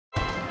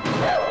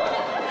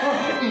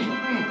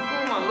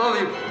love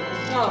you.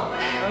 Oh,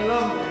 I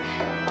love you.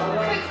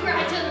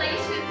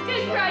 Congratulations,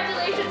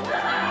 congratulations.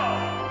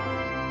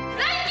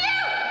 Thank you,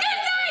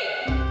 good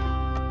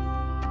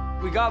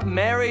night. We got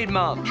married,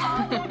 Mom.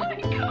 Oh my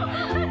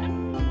God.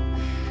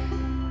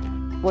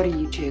 What are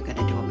you two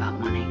gonna do about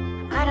money?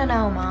 I don't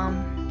know,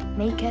 Mom.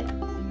 Make it.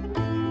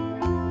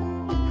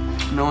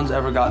 No one's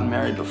ever gotten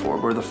married before.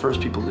 We're the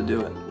first people to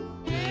do it.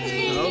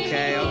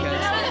 Okay. You're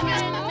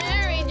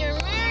married.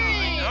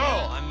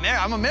 No, I'm married.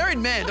 I'm a married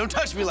man. Don't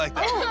touch me like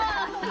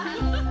that.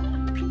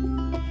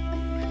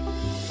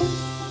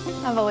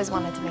 I've always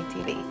wanted to make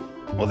TV.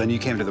 Well, then you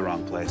came to the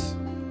wrong place.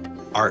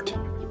 Art.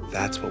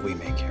 That's what we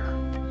make here.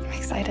 I'm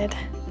excited.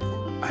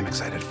 I'm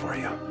excited for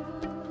you.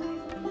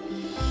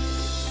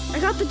 I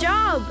got the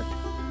job.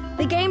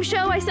 The game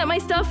show I sent my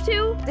stuff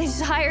to, they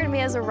just hired me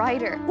as a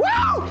writer. Woo!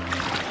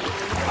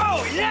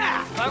 Oh,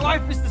 yeah! My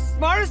wife is the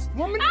smartest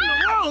woman in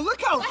the world.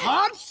 Look how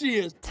hot she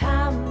is.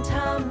 Time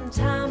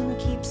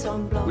keeps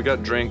on blowing. We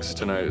got drinks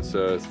tonight. It's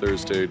a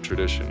Thursday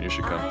tradition. You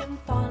should come. I'm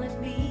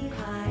falling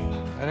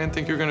behind. I didn't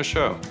think you were gonna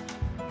show.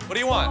 What do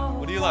you want?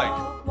 What do you like?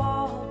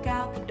 Walk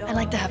out the door. I'd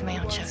like to have my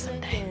own show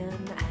someday.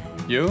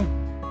 You?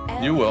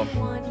 You will.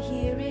 Everyone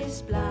here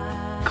is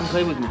blind. Come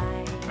play with me.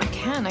 I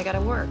can, I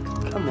gotta work.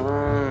 Come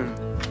on.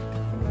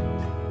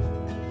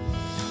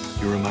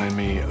 You remind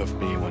me of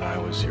me when I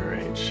was your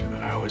age.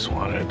 I always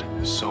wanted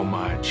so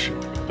much,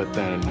 but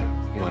then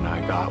when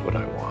I got what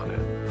I wanted,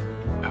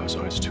 I was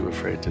always too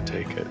afraid to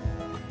take it.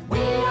 We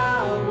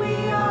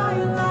are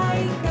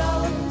like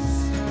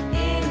ghosts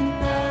in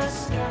the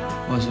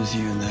sky. What's with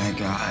you and that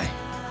guy?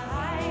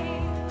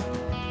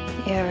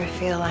 You ever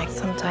feel like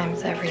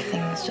sometimes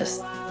everything's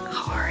just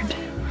hard?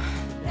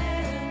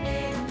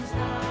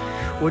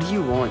 What do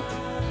you want?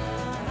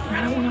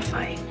 I don't want to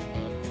fight.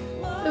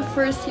 The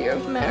first year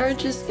of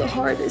marriage is the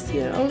hardest,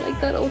 you know, like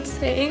that old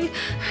saying.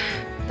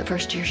 The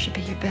first year should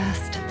be your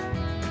best.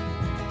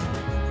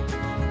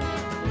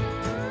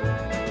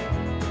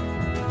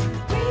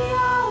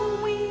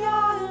 We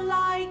are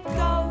like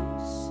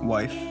ghosts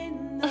Wife.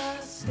 in the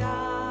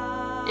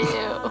sky. Ew.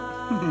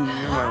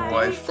 You're my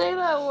wife. Say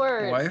that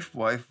word. Wife.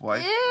 Ew.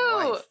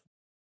 Wife.